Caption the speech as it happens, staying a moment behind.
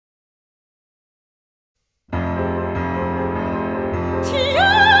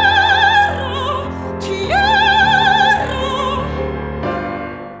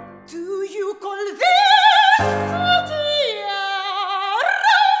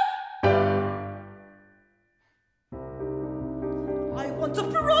want a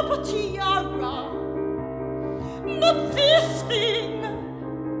proper tiara. Not this thing.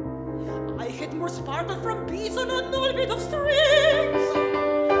 I had more sparkle from beads on an old bit of strings.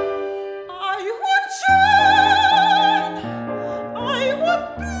 I want chain. I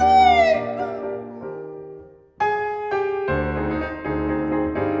want bling.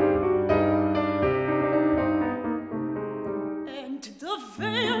 And the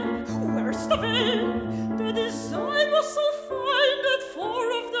veil, where's the veil? The design was so fine that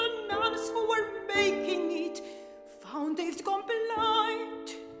 4 of the nuns who were making it found they'd gone blind.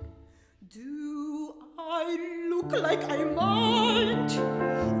 Do I look like I mind?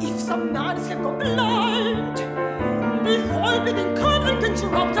 If some nuns have gone blind, the whole building convent can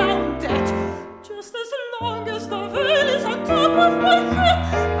drop down dead, just as long as the veil is on top of my head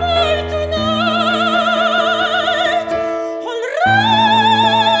by tonight. All right.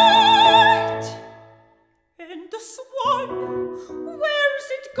 And the swan, where's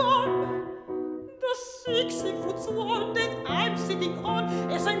it gone? The 60-foot swan that I'm sitting on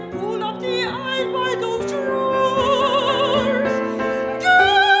as I pull up the aisle by those drawers.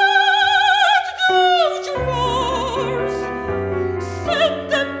 Get those drawers! Send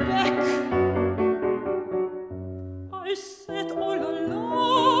them back! I said all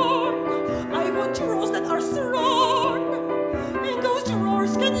along, I want drawers that are strong, and those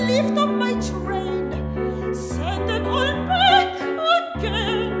drawers can lift up my train. Send them all back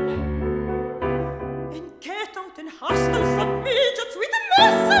again. And hustle some midgets with a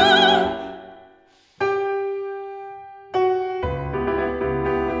muscle.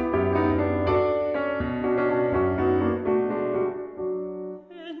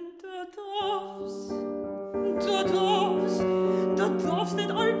 And the doves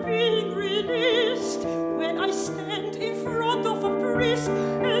that are being released when I stand in front of a priest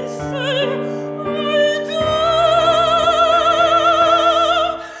and say, I do.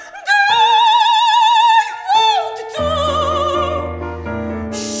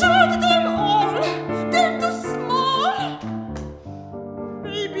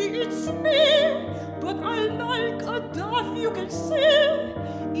 You can see,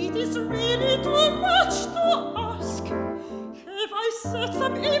 it is really too much to ask. Have I set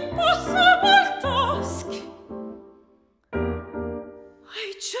some impossible task?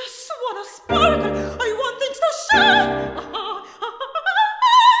 I just want to sparkle. I want things to shine.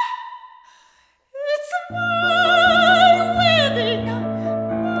 It's my wedding,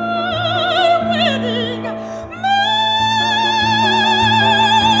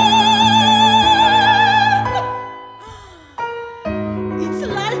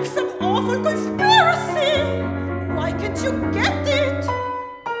 conspiracy. Why can't you get it?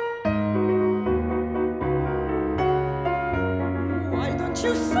 Why don't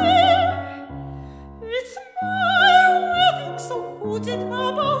you say